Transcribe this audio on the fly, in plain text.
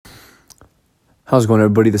How's it going,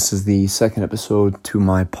 everybody? This is the second episode to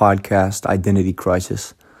my podcast, Identity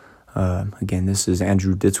Crisis. Again, this is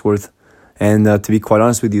Andrew Ditzworth. And to be quite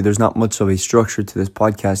honest with you, there's not much of a structure to this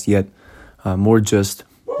podcast yet. More just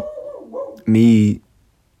me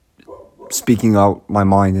speaking out my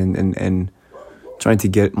mind and trying to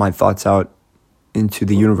get my thoughts out into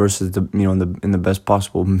the universe in the best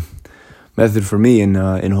possible method for me, in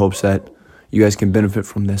hopes that you guys can benefit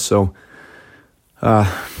from this. So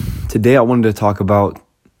today I wanted to talk about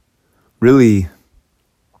really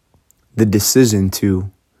the decision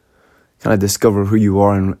to kind of discover who you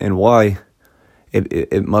are and why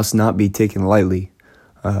it must not be taken lightly.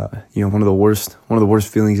 One of the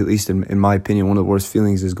worst feelings, at least in my opinion, one of the worst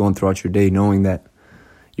feelings is going throughout your day knowing that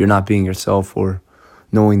you're not being yourself, or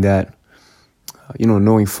knowing that,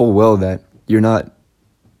 knowing full well that you're not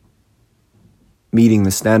meeting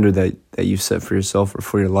the standard that you set for yourself or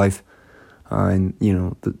for your life.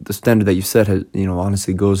 The standard that you set has,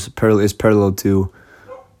 honestly is parallel to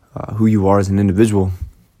who you are as an individual,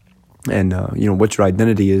 and what your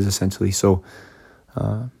identity is essentially. So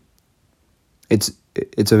it's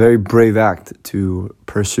a very brave act to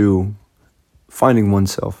pursue finding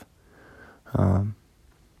oneself,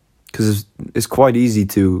 because it's quite easy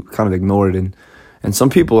to kind of ignore it, and some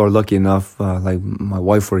people are lucky enough, like my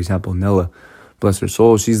wife, for example, Nella, bless her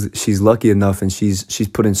soul. She's lucky enough, and she's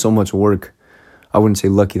put in so much work. I wouldn't say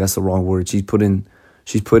lucky, that's the wrong word. She's put in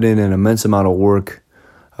an immense amount of work,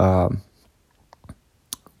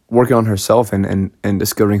 working on herself and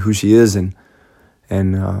discovering who she is, and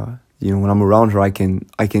when I'm around her, I can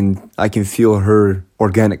feel her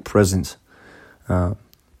organic presence, and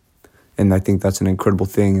I think that's an incredible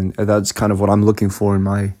thing, and that's kind of what I'm looking for in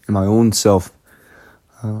my own self.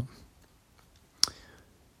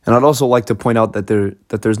 And I'd also like to point out that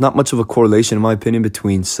there's not much of a correlation, in my opinion,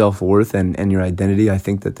 between self-worth and your identity. I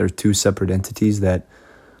think that they're two separate entities that,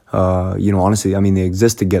 honestly, they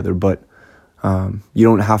exist together, but you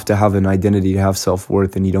don't have to have an identity to have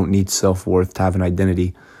self-worth, and you don't need self-worth to have an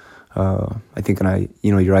identity. I think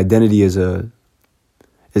your identity is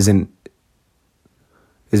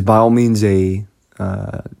by all means a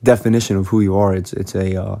definition of who you are. It's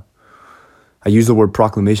a I use the word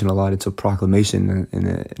proclamation a lot. It's a proclamation and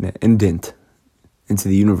an indent into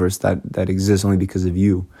the universe that exists only because of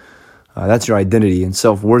you. That's your identity, and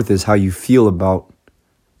self-worth is how you feel about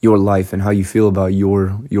your life and how you feel about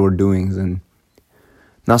your doings, and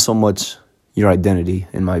not so much your identity,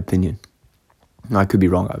 in my opinion. I could be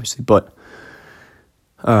wrong, obviously, but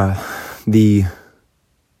the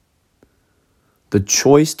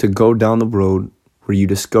choice to go down the road where you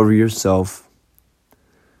discover yourself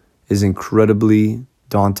is incredibly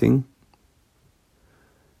daunting,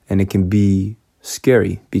 and it can be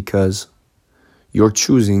scary because you're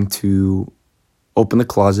choosing to open the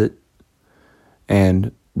closet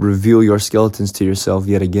and reveal your skeletons to yourself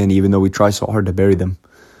yet again, even though we try so hard to bury them.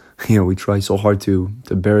 We try so hard to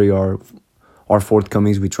bury our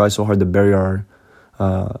shortcomings. We try so hard to bury our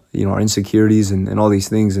insecurities and all these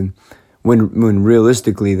things, and when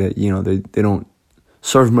realistically that they don't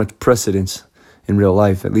serve much precedence in real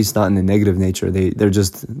life, at least not in the negative nature. They're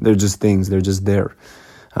just things. They're just there.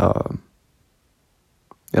 And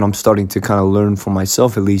I'm starting to kind of learn for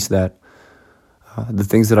myself, at least, that the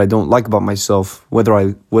things that I don't like about myself, whether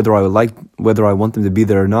I want them to be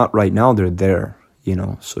there or not, right now they're there.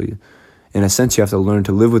 So in a sense, you have to learn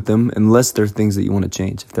to live with them, unless they're things that you want to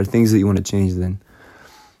change. If they're things that you want to change, then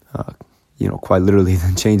quite literally,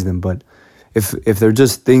 then change them. But if they're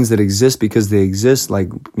just things that exist because they exist, like,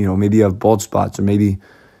 maybe you have bald spots, or maybe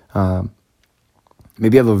you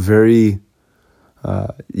have a very,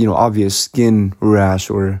 obvious skin rash,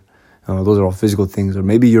 or those are all physical things, or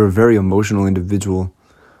maybe you're a very emotional individual.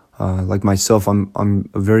 Like myself, I'm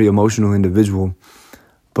a very emotional individual,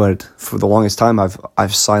 but for the longest time,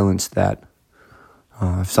 I've silenced that.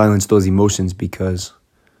 I've silenced those emotions because,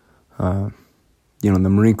 in the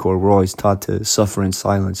Marine Corps, we're always taught to suffer in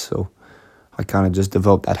silence, so I kind of just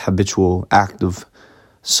developed that habitual act of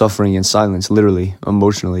suffering in silence, literally,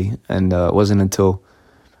 emotionally. And it wasn't until,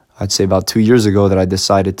 I'd say, about 2 years ago that I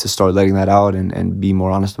decided to start letting that out and be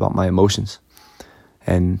more honest about my emotions.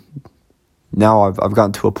 And now I've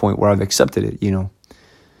gotten to a point where I've accepted it,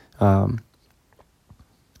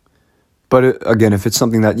 But again, if it's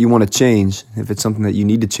something that you want to change, if it's something that you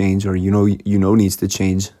need to change, or needs to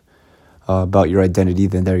change about your identity,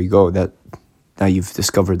 then there you go. Now you've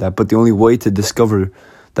discovered that. But the only way to discover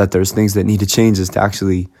that there's things that need to change is to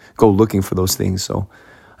actually go looking for those things. So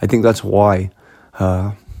I think that's why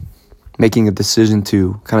making a decision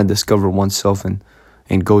to kind of discover oneself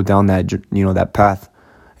and go down that path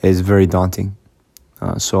is very daunting.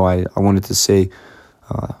 So I wanted to say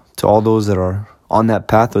to all those that are on that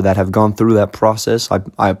path or that have gone through that process,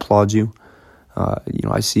 I applaud you.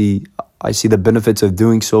 I see the benefits of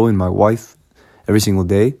doing so in my wife every single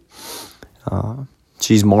day.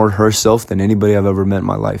 She's more herself than anybody I've ever met in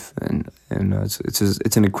my life, and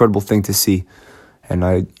it's an incredible thing to see. And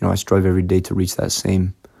I strive every day to reach that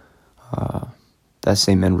same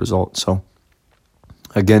end result. So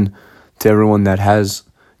again, to everyone that has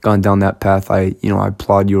gone down that path, I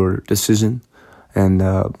applaud your decision, and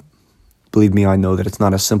believe me, I know that it's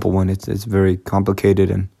not a simple one. It's very complicated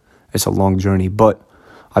and it's a long journey, but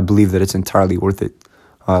I believe that it's entirely worth it,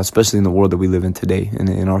 especially in the world that we live in today, and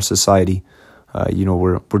in our society.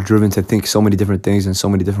 We're driven to think so many different things in so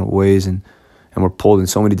many different ways, and we're pulled in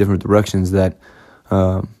so many different directions that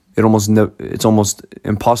it's almost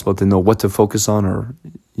impossible to know what to focus on, or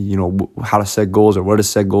how to set goals, or where to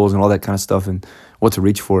set goals, and all that kind of stuff, and what to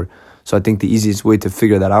reach for. So I think the easiest way to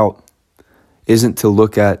figure that out isn't to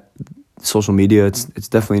look at social media. It's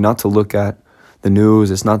definitely not to look at the news.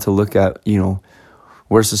 It's not to look at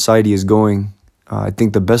where society is going. I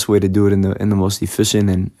think the best way to do it in the most efficient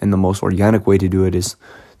and the most organic way to do it is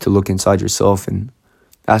to look inside yourself and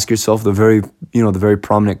ask yourself the very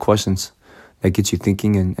prominent questions that get you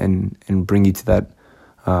thinking and bring you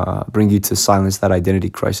to silence that identity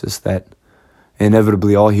crisis that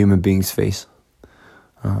inevitably all human beings face.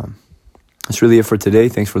 That's really it for today.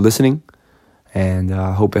 Thanks for listening, and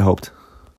I hope it helped.